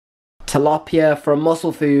tilapia from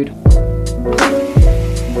Muscle Food.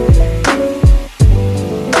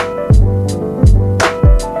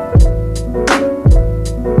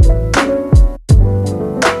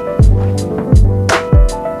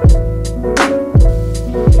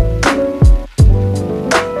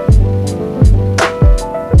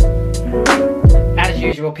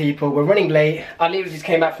 People, we're running late. I literally just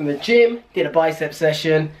came back from the gym, did a bicep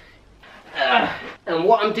session, and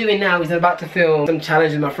what I'm doing now is I'm about to film some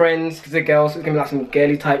challenges with my friends, because they're girls, so it's gonna be like some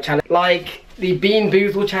girly type challenge, like the Bean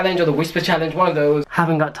Boozle challenge or the Whisper challenge, one of those.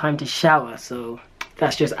 Haven't got time to shower, so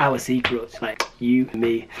that's just our secret, like you and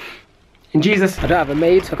me. And Jesus, I don't have a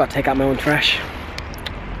maid, so I gotta take out my own trash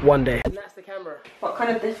one day. And that's the camera. What kind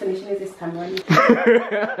of definition is this camera?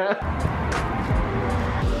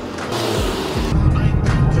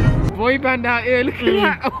 Boy band out here, look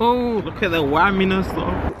at that. Oh, look at the whamminess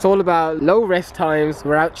though. It's all about low rest times.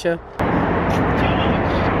 We're out here.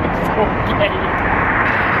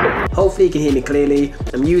 Hopefully you can hear me clearly.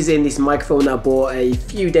 I'm using this microphone I bought a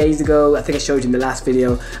few days ago. I think I showed you in the last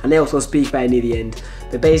video, and I also speak about it near the end.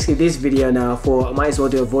 But basically this video now, I might as well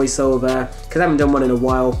do a voiceover because I haven't done one in a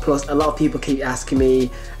while. Plus a lot of people keep asking me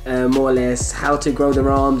more or less how to grow their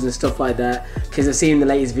arms and stuff like that, because I've seen in the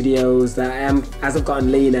latest videos that as I've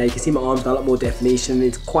gotten leaner, you can see my arms got a lot more definition.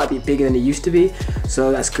 It's quite a bit bigger than it used to be,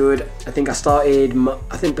 so that's good. I think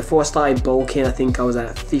before I started bulking, I think I was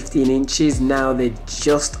at 15 inches. Now they're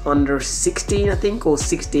just under 16, I think, or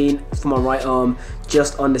 16 for my right arm,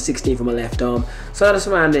 just under 16 for my left arm. So that's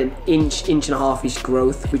around an inch and a half-ish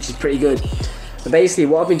growth, which is pretty good. But basically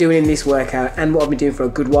what I've been doing in this workout, and what I've been doing for a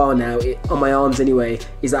good while now, on my arms anyway,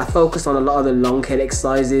 is that I focus on a lot of the long head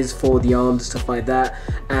exercises for the arms and stuff like that,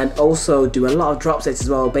 and also do a lot of drop sets as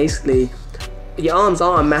well. Basically, your arms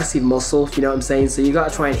are a massive muscle, if you know what I'm saying, so you got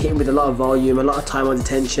to try and hit them with a lot of volume, a lot of time under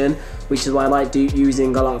tension, which is why I like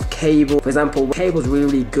using a lot of cable. For example, cable is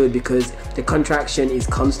really good because the contraction is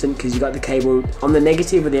constant, because you got the cable on the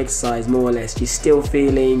negative of the exercise, more or less. You're still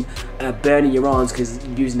feeling burning your arms because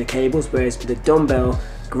you're using the cables, whereas with the dumbbell,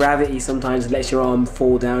 gravity sometimes lets your arm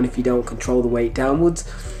fall down if you don't control the weight downwards.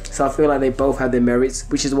 So I feel like they both have their merits,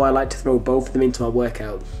 which is why I like to throw both of them into my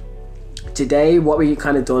workout. Today, what we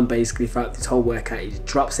kind of done basically throughout this whole workout is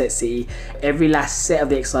drop set C. Every last set of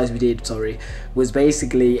the exercise we did, was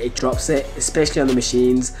basically a drop set, especially on the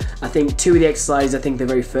machines. I think two of the exercises, I think the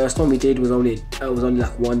very first one we did was only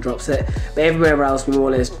like one drop set, but everywhere else we more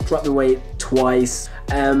or less dropped the weight twice.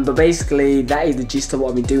 But basically that is the gist of what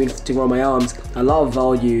I've been doing to grow my arms. A lot of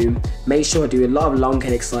volume, make sure I do a lot of long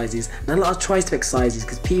head exercises and a lot of tricep exercises,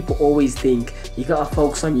 because people always think you gotta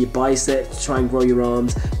focus on your biceps to try and grow your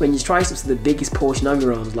arms, when your triceps are the biggest portion of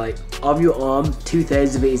your arms. Like, of your arm,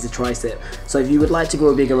 2/3 of it is the tricep. So if you would like to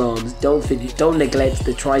grow bigger arms, don't neglect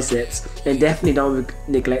the triceps, and definitely don't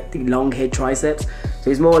neglect the long head triceps.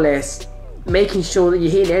 So it's more or less making sure that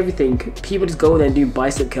you're hitting everything. People just go there and do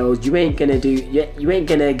bicep curls. You ain't gonna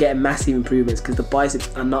get massive improvements, because the biceps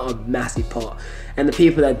are not a massive part. And the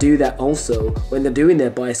people that do that also, when they're doing their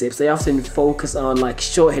biceps, they often focus on like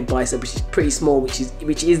short head bicep, which is pretty small, which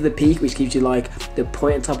is the peak, which gives you like the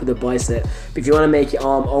point on top of the bicep. But if you want to make your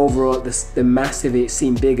arm overall the mass of it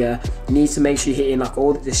seem bigger, you need to make sure you're hitting like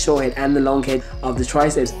all the short head and the long head of the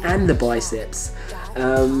triceps and the biceps.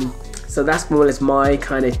 So that's more or less my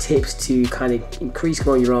kind of tips to kind of increase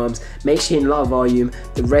growing your arms. Make sure you're in a lot of volume.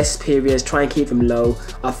 The rest periods, try and keep them low.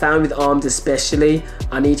 I found with arms especially,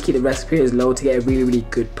 I need to keep the rest periods low to get a really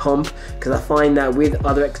good pump, because I find that with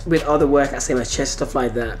other workouts, say my chest, stuff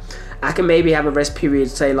like that, I can maybe have a rest period,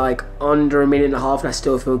 say like under a minute and a half, and I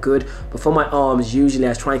still feel good. But for my arms, usually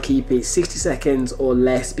I try and keep it 60 seconds or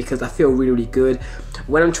less, because I feel really good.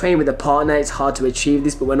 When I'm training with a partner, it's hard to achieve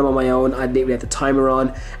this, but when I'm on my own, I literally have the timer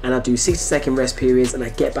on and I do 60-second rest periods and I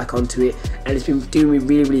get back onto it, and it's been doing me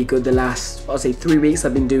really good. The last, I'll say 3 weeks,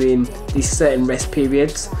 I've been doing these certain rest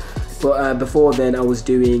periods. But before then I was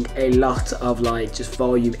doing a lot of like just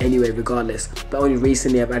volume anyway regardless, but only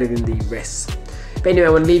recently I've added in the rests. But anyway, I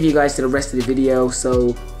want to leave you guys to the rest of the video,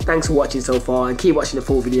 so thanks for watching so far, and keep watching the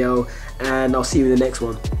full video, and I'll see you in the next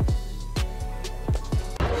one.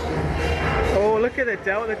 Oh, look at the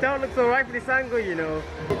delt. The delt looks alright for this angle, you know.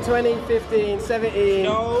 20, 15, 17,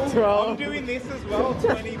 no, 12. I'm doing this as well,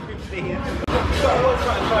 20, 15.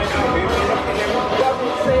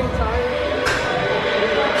 Same time.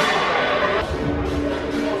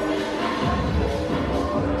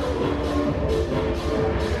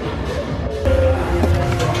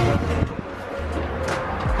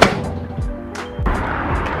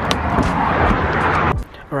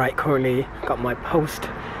 Alright, currently got my post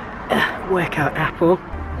workout apple,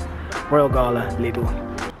 Royal Gala, Lidl,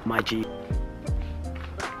 my G.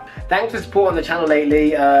 Thanks for supporting the channel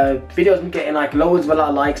lately. Videos been getting like loads of a lot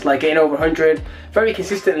of likes, like getting over 100 very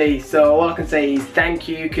consistently. So all I can say is thank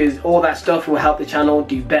you, because all that stuff will help the channel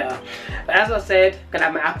do better. But as I said, I'm gonna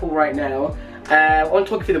have my apple right now. I want to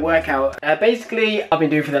talk through the workout. Basically, I've been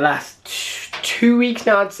doing for the last 2 weeks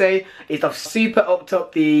now, I'd say, is I've super upped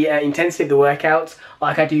up the intensity of the workouts.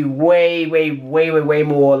 Like I do way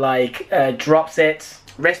more like drop sets.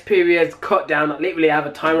 Rest periods cut down. Like, literally I have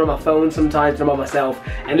a timer on my phone sometimes when I'm on myself,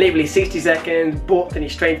 and literally 60 seconds, booked, and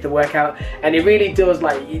it's straight to the workout. And it really does,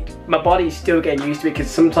 like, my body's still getting used to it,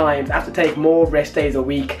 because sometimes I have to take more rest days a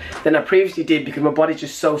week than I previously did, because my body's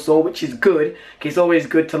just so sore, which is good, because it's always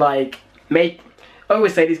good to like I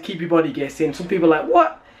always say this, keep your body guessing. Some people are like,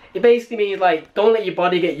 what? It basically means like, don't let your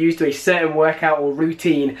body get used to a certain workout or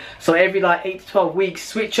routine. So every like 8 to 12 weeks,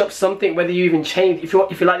 switch up something, whether you even change, if you like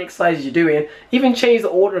the exercises you're doing, even change the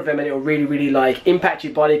order of them, and it'll really like impact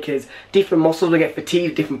your body, because different muscles will get fatigued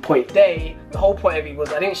at different points. Today, the whole point of it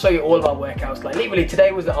was I didn't show you all of our workouts. Like literally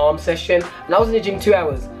today was the arm session, and I was in the gym 2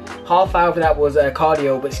 hours. Half hour of that was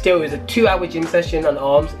cardio, but still it was a 2 hour gym session on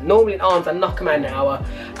arms. Normally in arms I knock them out in an hour.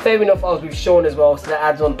 Fair enough, I was with Sean as well, so that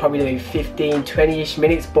adds on probably maybe 15-20ish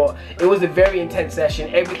minutes, but it was a very intense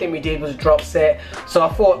session. Everything we did was a drop set. So I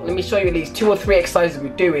thought, let me show you at least 2 or 3 exercises we're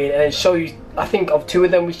doing, and then show you, I think of 2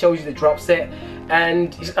 of them we showed you the drop set,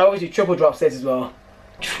 and I always do triple drop sets as well.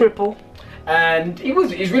 Triple. And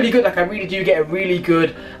it's really good. Like I really do get a really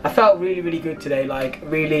good, I felt really good today, like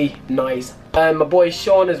really nice. My boy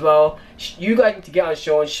Sean as well, you guys need to get on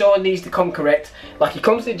Sean. Sean needs to come correct. Like he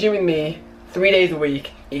comes to the gym with me 3 days a week,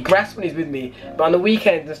 he grasps when he's with me, but on the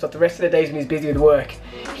weekends and stuff, the rest of the days when he's busy with work,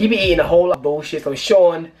 he be eating a whole lot of bullshit. So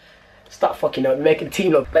Sean, stop fucking up, making the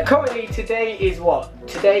team look. Like currently today is what?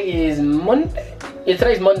 Today is Monday? Yeah,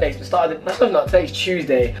 today's Monday, so today's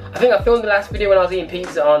Tuesday. I think I filmed the last video when I was eating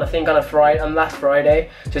pizza on last Friday,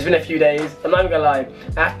 so it's been a few days. I'm not even gonna lie,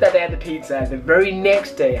 after that day I had the pizza, the very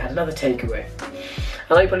next day I had another takeaway.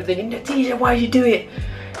 I know you're probably thinking, TJ, why did you do it?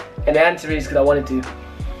 And the answer is because I wanted to.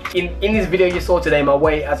 In this video you saw today, my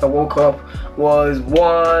weight as I woke up was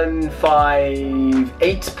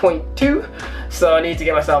 158.2, so I need to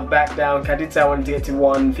get myself back down. I did say I wanted to get to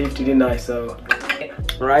 150, didn't I? So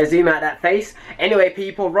right, zoom out that face. Anyway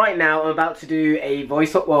people, right now I'm about to do a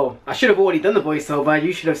voiceover. Well, I should have already done the voiceover.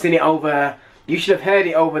 You should have seen it over, you should have heard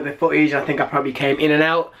it over the footage. I think I probably came in and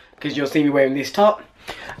out, because you'll see me wearing this top.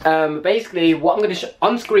 Basically what I'm going to show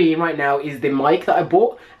on screen right now is the mic that I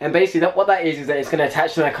bought, and basically what that is that it's going to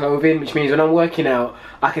attach to my clothing, which means when I'm working out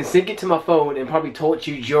I can sync it to my phone and probably talk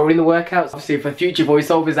to you during the workouts. Obviously for future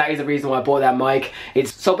voiceovers, that is the reason why I bought that mic.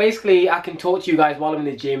 It's so basically I can talk to you guys while I'm in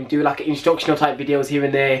the gym, do like instructional type videos here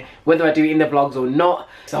and there, whether I do it in the vlogs or not.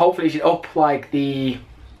 So hopefully it should up like the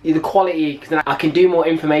quality, because then I can do more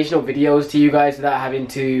informational videos to you guys without having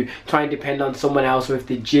to try and depend on someone else, or if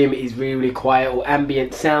the gym is really quiet or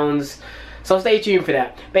ambient sounds. So stay tuned for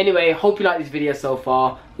that. But anyway, hope you like this video so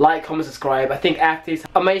far. Like, comment, subscribe. I think after this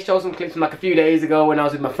I may show some clips from like a few days ago when I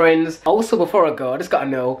was with my friends. Also before I go, I just gotta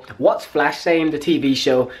know, what's Flash saying, the TV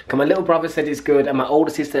show? Because my little brother said it's good, and my older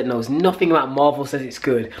sister that knows nothing about Marvel says it's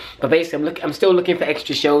good. But basically I'm still looking for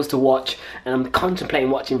extra shows to watch, and I'm contemplating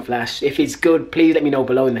watching Flash. If it's good, please let me know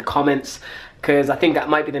below in the comments, because I think that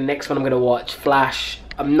might be the next one I'm gonna watch. Flash.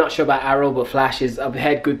 I'm not sure about Arrow, but Flash is, I've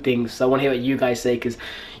heard good things, so I want to hear what you guys say, because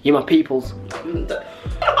you're my peoples.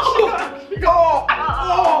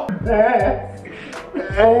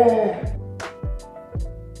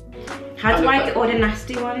 How do I get all the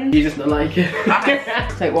nasty ones? You just don't like it.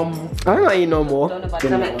 Take one more. I don't like you no more. My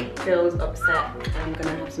stomach feels upset. I'm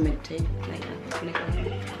gonna have some milk tea later.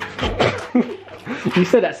 You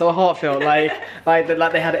said that so heartfelt, like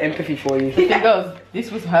they had empathy for you. Because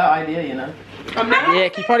this was her idea, you know. Yeah,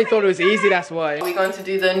 he probably thought it was easy, that's why. Are we going to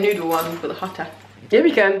do the noodle one for the hotter? Yeah,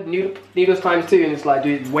 we can. Noodles times 2, and it's like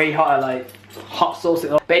do it way hotter, like hot sauce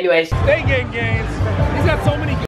it up. But anyways, They getting gains. He's got so many